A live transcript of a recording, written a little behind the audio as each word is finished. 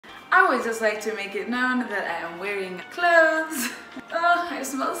I would just like to make it known that I am wearing clothes. Oh, I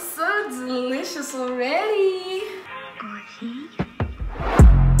smell so delicious already.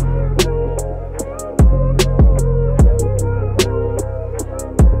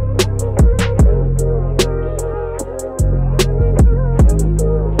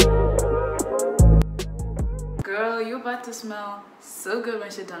 Girl, you about to smell so good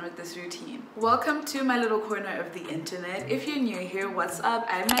once you're done with this routine. Welcome to my little corner of the internet. If you're new here, what's up?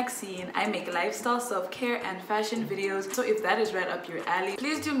 I'm Maxine. I make lifestyle, self-care, and fashion videos. So if that is right up your alley,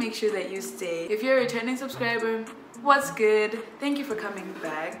 please do make sure that you stay. If you're a returning subscriber, what's good? Thank you for coming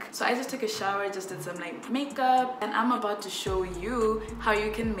back. So I just took a shower, just did some like makeup, and I'm about to show you how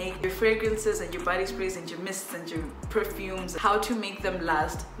you can make your fragrances and your body sprays and your mists and your perfumes, how to make them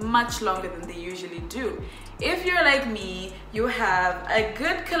last much longer than they usually do. If you're like me, you have a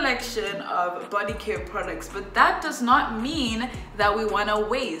good collection of body care products, but that does not mean that we want to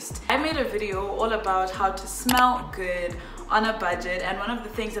waste. I made a video all about how to smell good on a budget, and one of the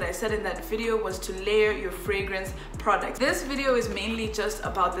things that I said in that video was to layer your fragrance products. This video is mainly just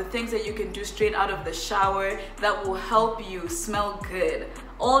about the things that you can do straight out of the shower that will help you smell good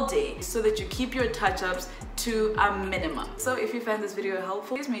all day so that you keep your touch-ups to a minimum. So if you find this video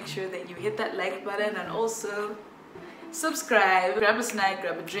helpful, please make sure that you hit that like button and also subscribe. Grab a snack,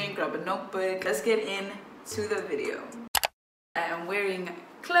 grab a drink, grab a notebook. Let's get into the video. I am wearing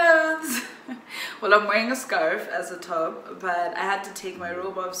clothes. Well, I'm wearing a scarf as a top, but I had to take my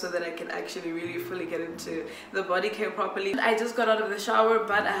robe off so that I could actually really fully get into the body care properly. I just got out of the shower,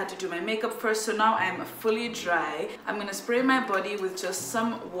 but I had to do my makeup first, so now I'm fully dry. I'm gonna spray my body with just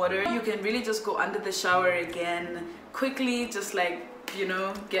some water. You can really just go under the shower again quickly, just like, you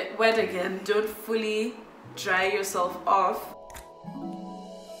know, get wet again. Don't fully dry yourself off.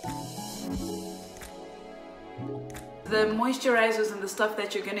 The moisturizers and the stuff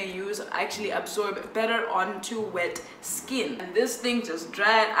that you're gonna use actually absorb better onto wet skin. And this thing just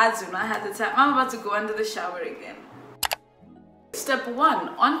dried. I do not have the time. I'm about to go under the shower again. Step 1,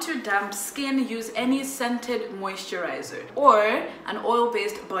 onto damp skin, use any scented moisturizer or an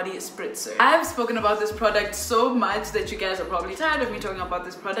oil-based body spritzer. I've spoken about this product so much that you guys are probably tired of me talking about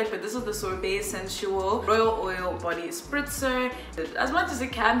this product, but this is the Sorbet Sensual Royal Oil Body Spritzer. As much as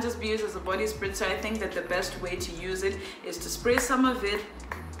it can just be used as a body spritzer, I think that the best way to use it is to spray some of it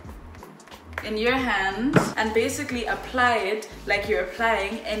in your hands and basically apply it like you're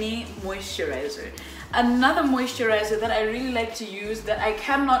applying any moisturizer. Another moisturizer that I really like to use that I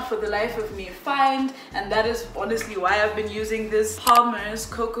cannot for the life of me find, and that is honestly why I've been using this Palmer's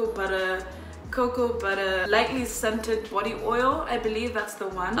cocoa butter lightly scented body oil. I believe that's the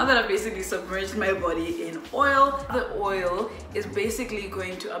one. Now that I've basically submerged my body in oil, the oil is basically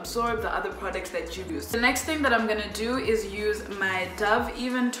going to absorb the other products that you use. The next thing that I'm gonna do is use my Dove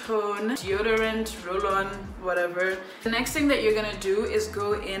Even Tone deodorant, roll-on, whatever. The next thing that you're gonna do is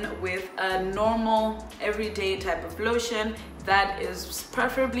go in with a normal everyday type of lotion that is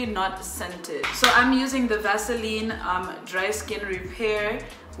preferably not scented. So I'm using the Vaseline Dry Skin Repair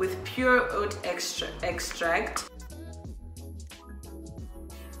with pure oat extract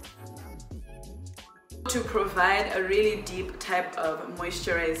to provide a really deep type of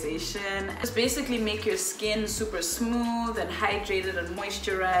moisturization. Just basically make your skin super smooth and hydrated and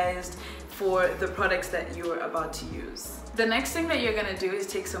moisturized for the products that you are about to use. The next thing that you're gonna do is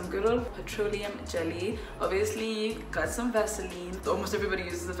take some good old petroleum jelly. Obviously, you got some Vaseline. Almost everybody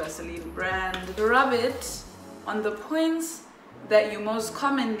uses the Vaseline brand. Rub it on the points that you most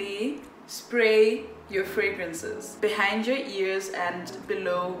commonly spray your fragrances. Behind your ears and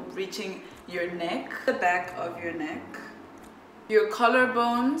below, reaching your neck, the back of your neck, your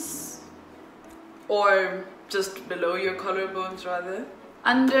collarbones, or just below your collarbones rather,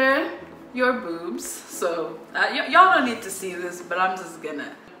 under your boobs. So y'all don't need to see this, but I'm just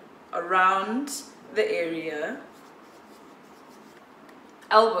gonna around the area,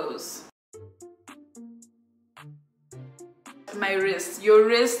 elbows, my wrists. Your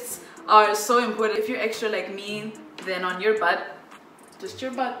wrists are so important. If you're extra like me, then on your butt, just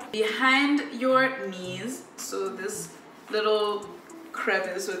your butt, behind your knees, so this little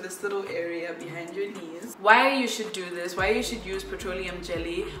crevice or this little area behind your knees. Why you should do this, why you should use petroleum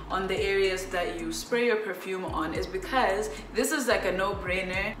jelly on the areas that you spray your perfume on, is because this is like a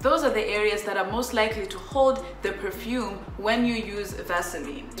no-brainer. Those are the areas that are most likely to hold the perfume when you use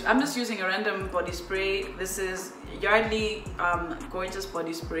Vaseline. I'm just using a random body spray. This is Yardley gorgeous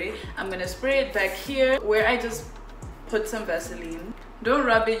body spray. I'm gonna spray it back here where I just put some Vaseline. Don't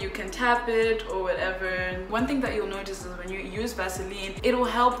rub it, you can tap it or whatever. One thing that you'll notice is when you use Vaseline, it will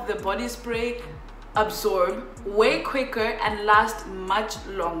help the body spray absorb way quicker and last much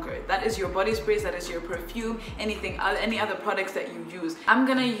longer. That is your body sprays, that is your perfume, any other products that you use. I'm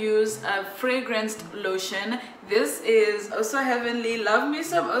gonna use a fragranced lotion. This is Oh So Heavenly. Love me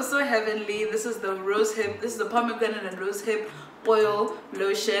some Oh So Heavenly. This is the rosehip, this is the pomegranate and rosehip oil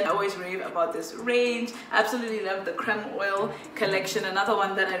lotion. I always rave about this range. Absolutely love the creme oil collection. Another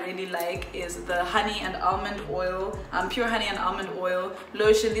one that I really like is the honey and almond oil, pure honey and almond oil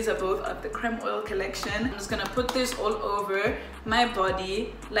lotion. These are both of the creme oil collection. I'm just gonna put this all over my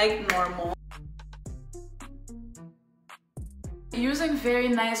body like normal. Using very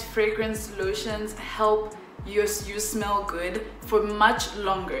nice fragrance lotions help you smell good for much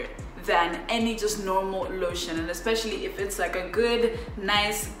longer than any just normal lotion, and especially if it's like a good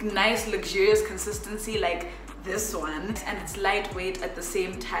nice luxurious consistency like this one, and it's lightweight at the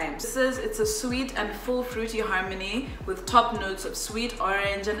same time. It's a sweet and full fruity harmony with top notes of sweet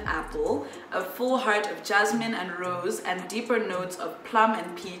orange and apple, a full heart of jasmine and rose, and deeper notes of plum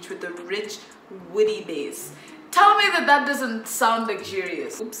and peach with a rich woody base. Tell me that doesn't sound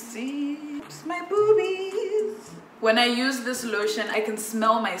luxurious. Oopsie, oops, my boobies. When I use this lotion, I can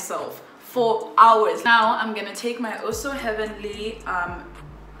smell myself for hours. Now I'm gonna take my Oh So Heavenly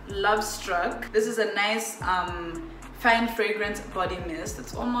Love Struck. This is a nice fine fragrance body mist.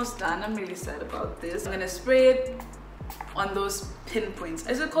 It's almost done. I'm really sad about this. I'm gonna spray it on those pinpoints.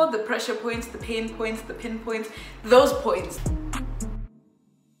 Is it called the pressure points, the pain points, the pinpoints? Those points.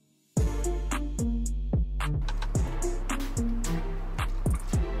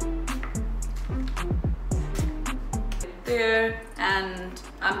 There, and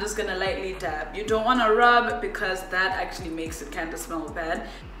I'm just gonna lightly dab. You don't want to rub because that actually makes it kind of smell bad.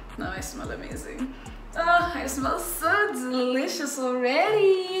 Now I smell amazing. Oh, I smell so delicious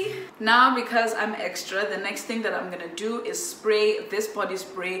already. Now, because I'm extra, the next thing that I'm gonna do is spray this body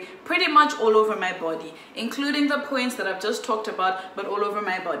spray pretty much all over my body, including the points that I've just talked about, but all over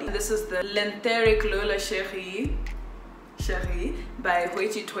my body. This is the Lenteric Lola Cherie by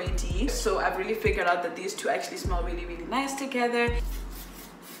Hoity Toity. So I've really figured out that these two actually smell really nice together.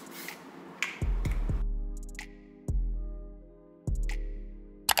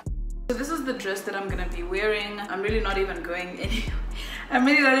 So this is the dress that I'm gonna be wearing. I'm really not even going anywhere. I'm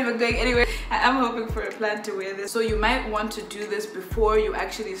really not even going anywhere. I'm hoping for a plan to wear this. So you might want to do this before you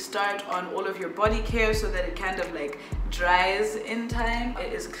actually start on all of your body care so that it kind of like dries in time.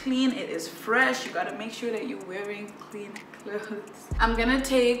 It is clean, it is fresh. You gotta make sure that you're wearing clean clothes. I'm gonna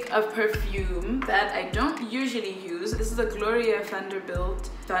take a perfume that I don't usually use. This is a Gloria Vanderbilt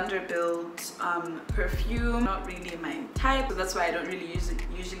perfume. Not really my type, so that's why I don't really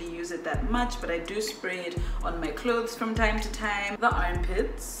usually use it that much, but I do spray it on my clothes from time to time. The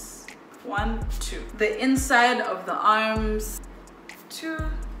armpits, 1, 2. The inside of the arms, 2.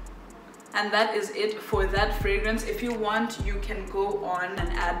 And that is it for that fragrance. If you want, you can go on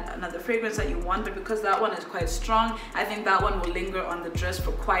and add another fragrance that you want, but because that one is quite strong, I think that one will linger on the dress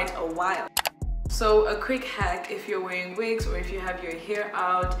for quite a while. So a quick hack, if you're wearing wigs or if you have your hair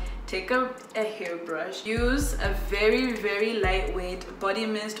out, take a hairbrush, use a very lightweight body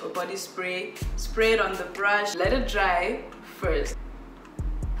mist or body spray, spray it on the brush, let it dry first,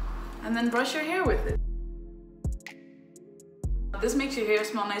 and then brush your hair with it. This makes your hair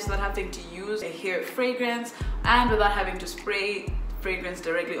smell nice without having to use a hair fragrance and without having to spray fragrance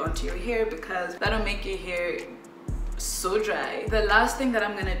directly onto your hair, because that'll make your hair so dry. The last thing that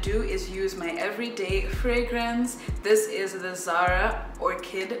I'm gonna do is use my everyday fragrance. This is the Zara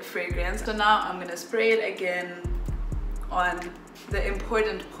Orchid fragrance. So now I'm gonna spray it again on the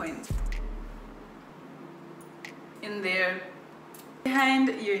important points. In there, behind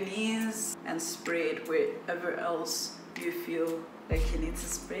your knees, and spray it wherever else you feel like you need to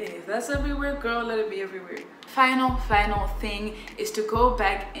spray. If that's everywhere, girl, let it be everywhere. Final thing is to go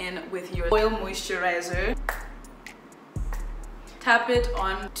back in with your oil moisturizer. Tap it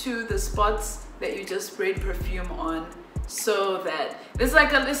onto the spots that you just sprayed perfume on, so that it's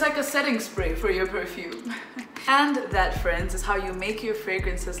like a setting spray for your perfume. And that, friends, is how you make your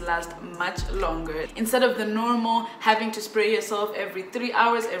fragrances last much longer. Instead of the normal having to spray yourself every 3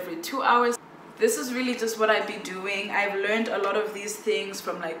 hours, every 2 hours, this is really just what I'd be doing. I've learned a lot of these things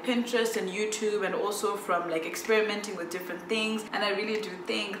from like Pinterest and YouTube, and also from like experimenting with different things, and I really do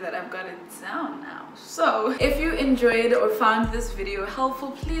think that I've got it down now. So if you enjoyed or found this video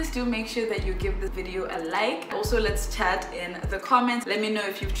helpful, please do make sure that you give this video a like. Also, let's chat in the comments. Let me know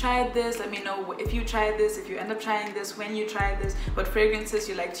if you've tried this. Let me know if you tried this, if you end up trying this, when you try this, what fragrances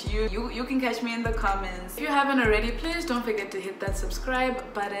you like to use. You can catch me in the comments. If you haven't already, please don't forget to hit that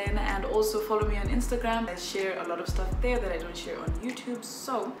subscribe button, and also follow me me on Instagram. I share a lot of stuff there that I don't share on YouTube.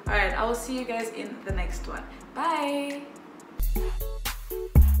 So alright, I will see you guys in the next one. Bye.